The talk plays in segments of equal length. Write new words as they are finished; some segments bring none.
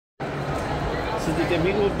Así que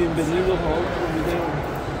amigos, bienvenidos a otro video.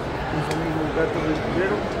 Mis amigos Gato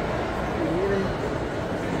Aventurero. Y miren,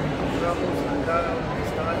 encontramos acá donde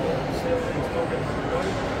está el Museo de Historia Natural.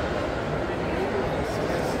 Miren, así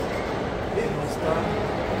es. Donde está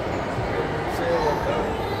el museo acá.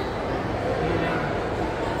 Miren,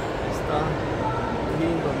 está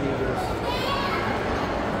lindo, amigos.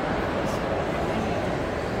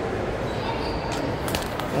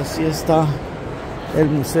 Así está el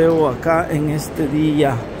museo acá en este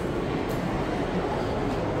día.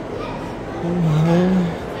 Vamos a ver.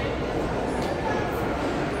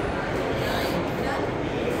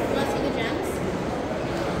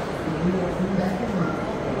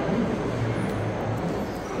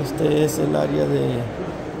 Este es el área de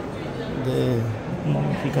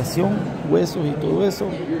momificación, huesos y todo eso,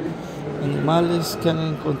 animales que han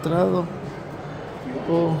encontrado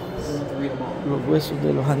o los huesos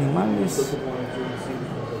de los animales.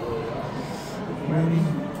 Ahí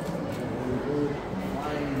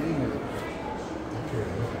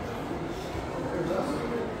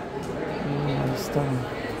están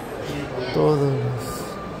todos,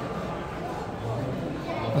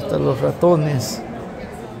 hasta los ratones.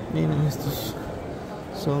 Miren, estos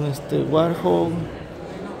son warhol,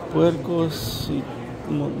 puercos y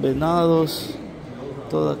venados,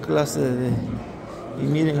 toda clase de. Y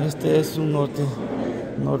miren, este es un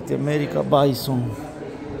Norteamérica bison.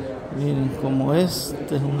 Miren cómo es.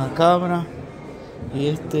 Este es una cabra y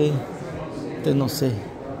este no sé.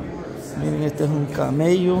 Miren, este es un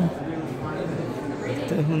camello.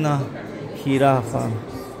 Este es una jirafa.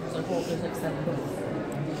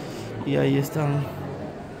 Y ahí están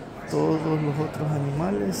todos los otros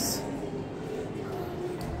animales.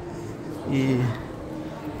 Y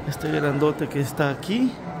este grandote que está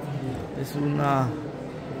aquí es una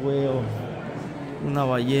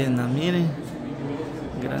ballena. Miren,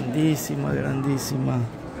 grandísima, grandísima.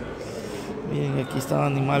 Miren, aquí están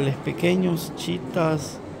animales pequeños,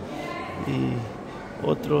 chitas y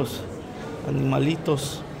otros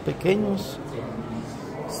animalitos pequeños.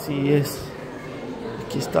 Sí es.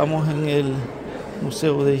 Aquí estamos en el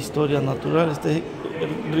Museo de Historia Natural. Este es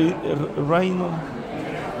el rhino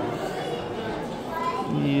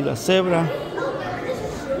y la cebra.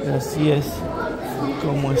 Así es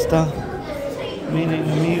como está.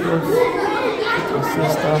 Miren, amigos, así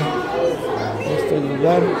está este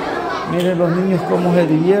lugar. Miren los niños cómo se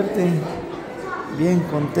divierten, bien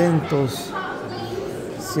contentos.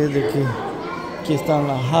 Así es de que aquí están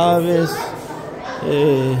las aves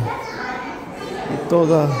y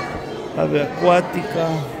toda ave acuática,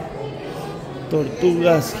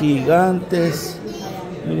 tortugas gigantes.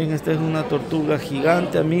 Miren, esta es una tortuga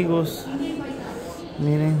gigante, amigos.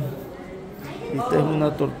 Miren, esta es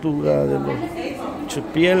una tortuga de los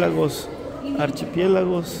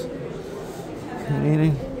archipiélagos.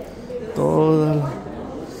 Miren,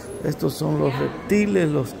 estos son los reptiles,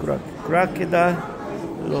 los crocodiles,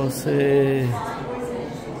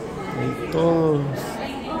 todos.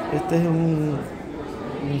 Este es un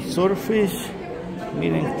swordfish.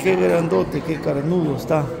 Miren qué grandote, qué carnudo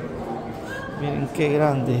está. Miren qué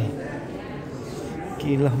grande.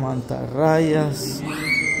 Aquí las mantarrayas,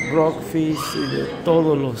 rockfish y de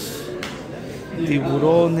todos los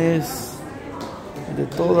tiburones, de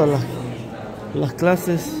todas las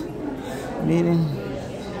clases. Miren,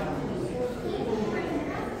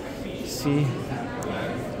 sí,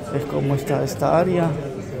 es como está esta área.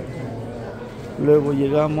 Luego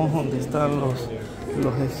llegamos donde están los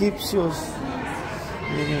egipcios.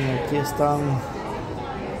 Miren, aquí están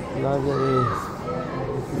el área de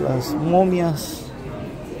las momias.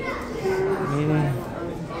 Miren,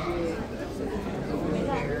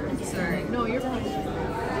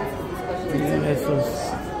 miren,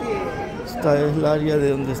 esta es el área de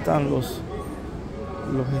donde están los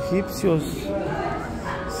egipcios.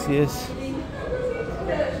 Así es.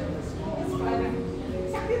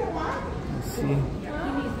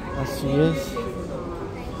 Así es.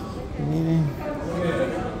 Miren.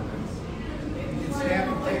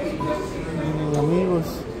 Miren, amigos.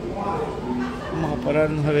 Vamos a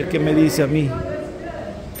pararnos a ver qué me dice a mí.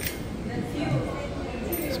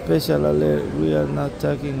 Special alert, we are not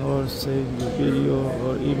taking or save the video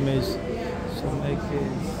or image, so make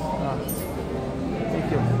it.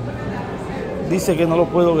 Dice que no lo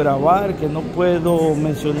puedo grabar, que no puedo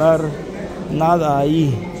mencionar nada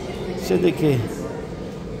ahí. Sé de que,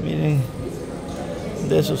 miren,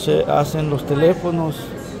 de eso se hacen los teléfonos,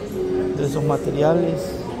 de esos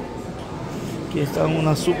materiales. Aquí está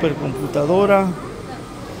una supercomputadora.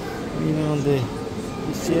 Miren donde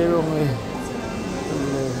hicieron el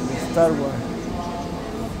Star Wars.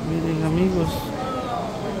 Miren, amigos.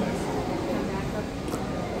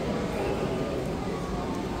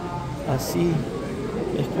 Así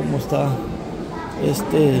es como está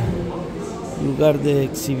este lugar de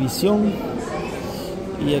exhibición.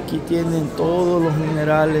 Y aquí tienen todos los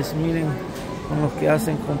minerales, miren, con los que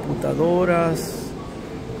hacen computadoras,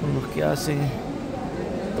 con los que hacen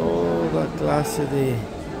toda clase de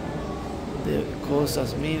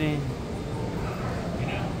cosas, miren.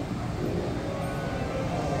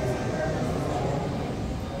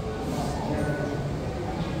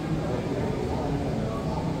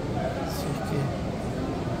 Así es que,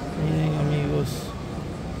 miren amigos,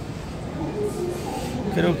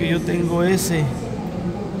 creo que yo tengo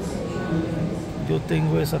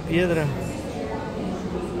esa piedra.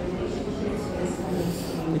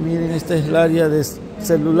 Y miren, esta es el área de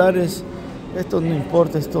celulares. Esto no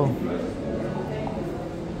importa, esto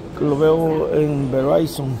lo veo en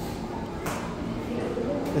Verizon.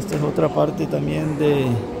 Esta es otra parte también de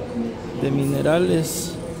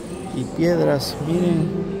minerales y piedras. Miren,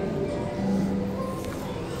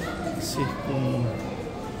 así es como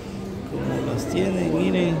las tienen,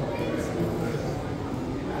 miren.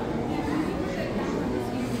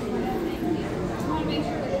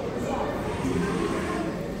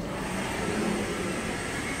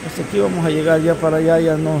 Hasta aquí vamos a llegar, ya para allá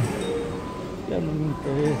ya no me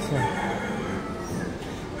interesa.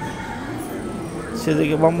 Así de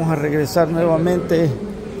que vamos a regresar nuevamente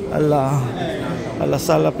a la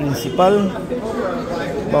sala principal.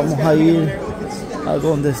 Vamos a ir a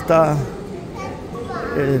donde está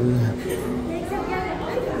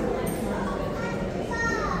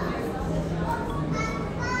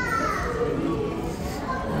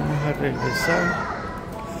vamos a regresar.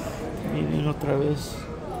 Miren, otra vez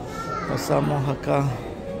pasamos acá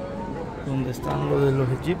donde están los de los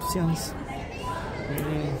Egyptians.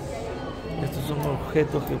 Miren, estos son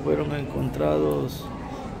objetos que fueron encontrados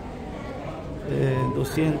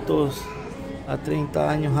 200 a 30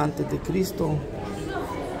 años antes de Cristo.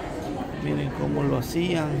 Miren cómo lo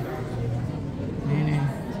hacían. Miren.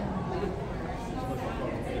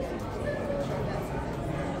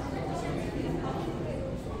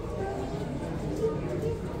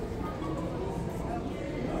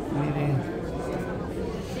 Miren.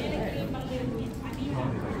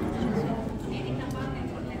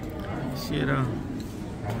 Si eran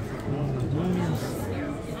unas momias.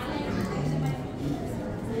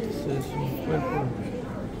 Este es un cuerpo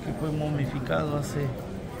que fue momificado hace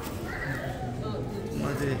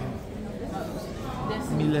más de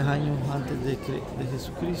miles de años antes de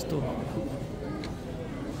Jesucristo.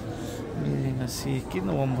 Miren, así aquí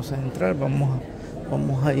no vamos a entrar,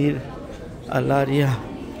 vamos a ir al área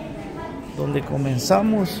donde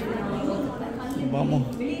comenzamos. Vamos,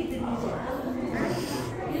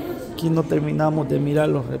 aquí no terminamos de mirar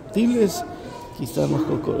los reptiles. Aquí están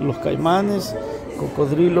los caimanes,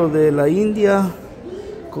 cocodrilo de la India,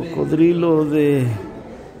 cocodrilo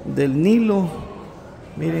del Nilo.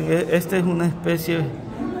 Miren, esta es una especie,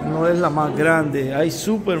 no es la más grande, hay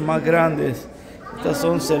súper más grandes. Estas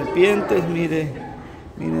son serpientes,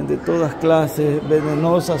 miren de todas clases,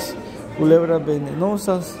 venenosas, culebras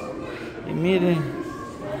venenosas. Y miren,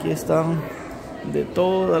 aquí están de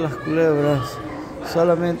todas las culebras.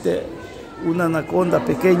 Solamente una anaconda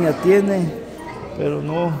pequeña tiene, pero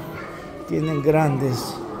no tienen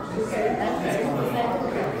grandes.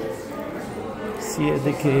 Así es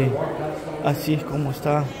de que así es como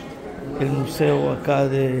está el museo acá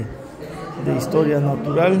de historia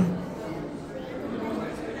natural.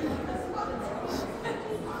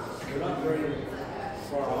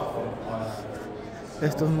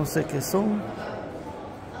 Estos no sé qué son.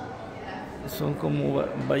 Son como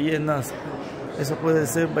ballenas. Eso puede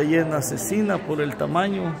ser ballena asesina por el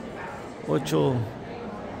tamaño. 4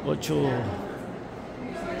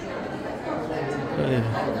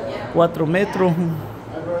 metros.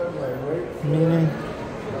 Miren.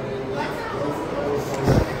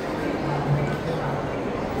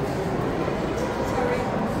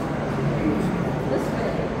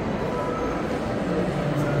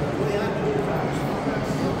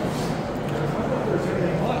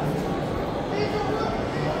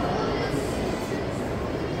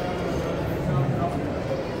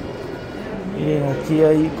 Aquí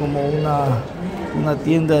hay como una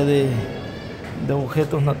tienda de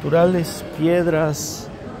objetos naturales, piedras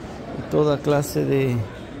y toda clase de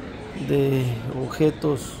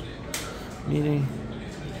objetos. Miren,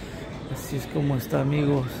 así es como está,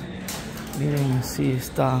 amigos. Miren, así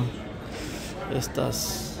está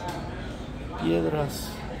estas piedras.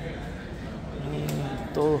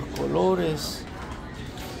 Miren, todos colores.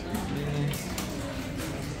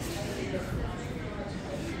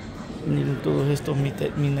 Miren todos estos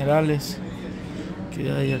minerales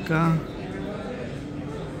que hay acá.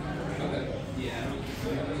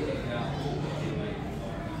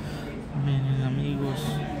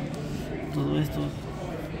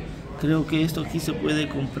 Creo que esto aquí se puede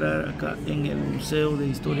comprar acá en el Museo de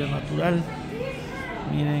Historia Natural.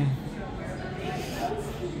 Miren,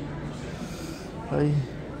 hay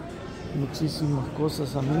muchísimas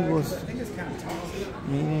cosas, amigos.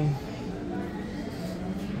 Miren,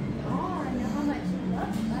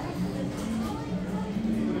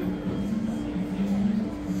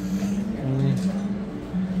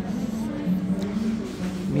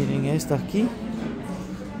 miren esta aquí,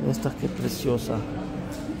 esta que preciosa.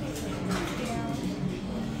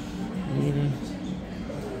 Miren,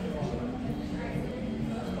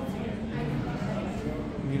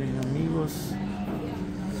 miren amigos,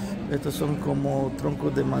 estos son como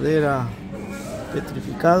troncos de madera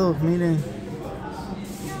petrificados. Miren,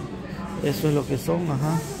 eso es lo que son,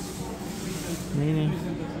 ajá. Miren,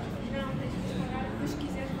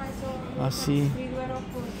 así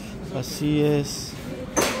es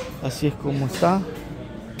como está.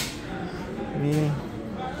 Miren,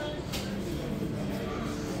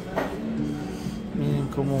 miren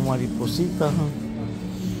como maripositas, ¿no?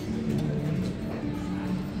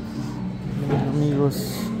 Miren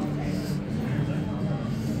amigos,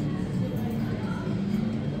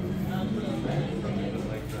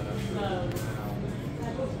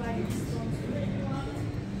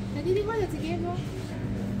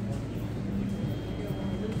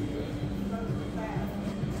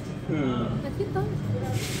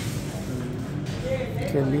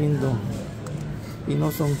 qué lindo. Y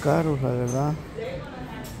no son caros, la verdad.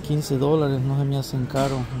 $15 no se me hacen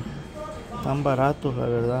caros. Tan baratos, la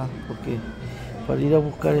verdad. Porque para ir a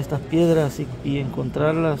buscar estas piedras y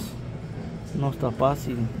encontrarlas no está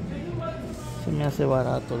fácil. Se me hace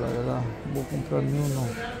barato, la verdad. Voy a comprarme uno.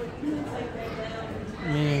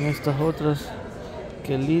 Miren estas otras.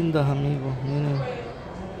 Qué lindas, amigos. Miren.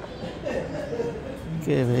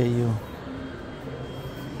 Qué bello.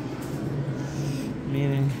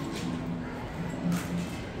 Miren.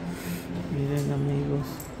 Miren amigos,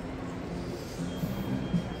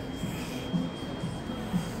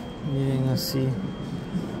 miren así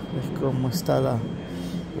es como está la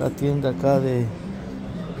tienda acá de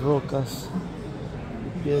rocas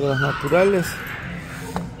y piedras naturales.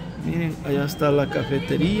 Miren, allá está la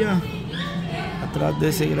cafetería, atrás de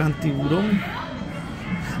ese gran tiburón.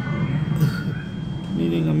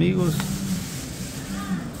 Miren amigos,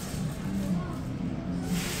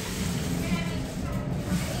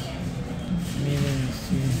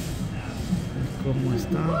 cómo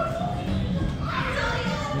está.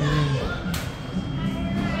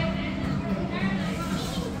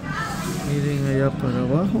 Miren allá para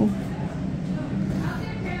abajo.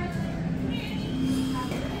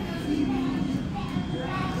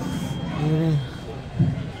 Miren,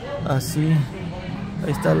 así.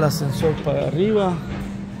 Ahí está el ascensor para arriba.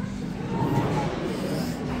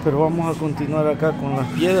 Pero vamos a continuar acá con las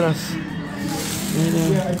piedras.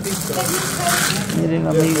 Miren, miren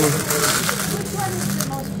amigos.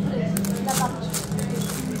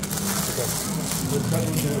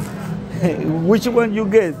 Which one you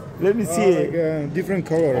get? Let me see it. Like, different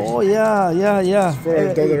colors. Oh yeah. For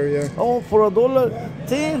 $1, yeah. Oh, for $1.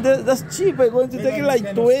 Damn, that's cheap. I'm going to take it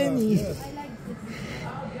like 20.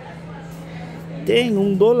 Ten,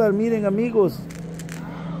 $1. Miren amigos,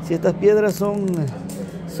 si estas piedras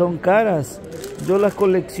son caras, yo las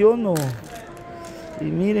colecciono. Y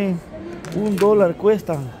miren, $1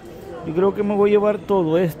 cuestan. Yo creo que me voy a llevar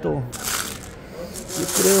todo esto. Yo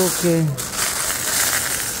creo que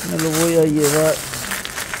me lo voy a llevar.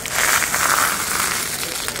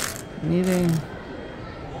 Miren,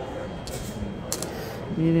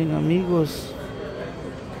 miren amigos,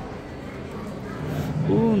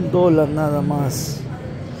 $1 nada más.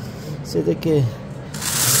 Sé de que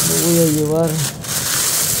me voy a llevar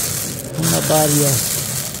unas varias,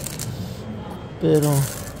 pero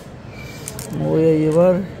me voy a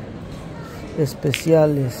llevar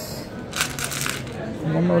especiales.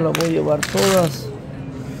 No me las voy a llevar todas,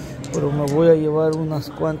 pero me voy a llevar unas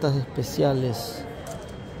cuantas especiales.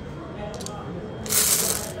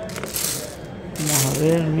 Vamos a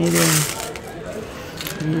ver, miren.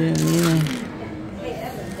 Miren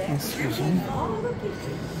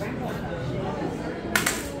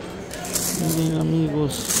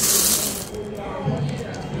amigos.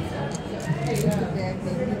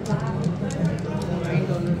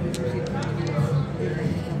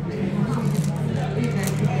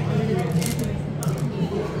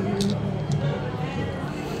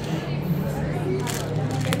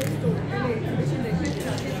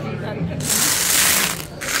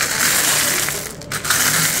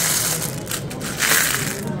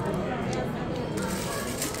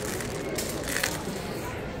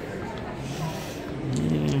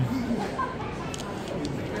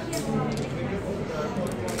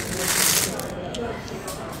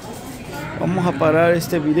 vamos a parar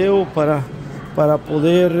este video para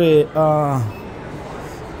poder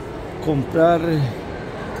comprar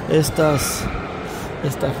estas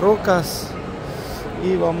rocas,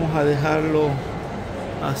 y vamos a dejarlo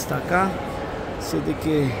hasta acá. Así de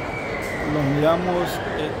que nos miramos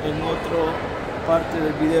en otra parte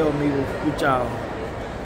del video, amigos. Chao.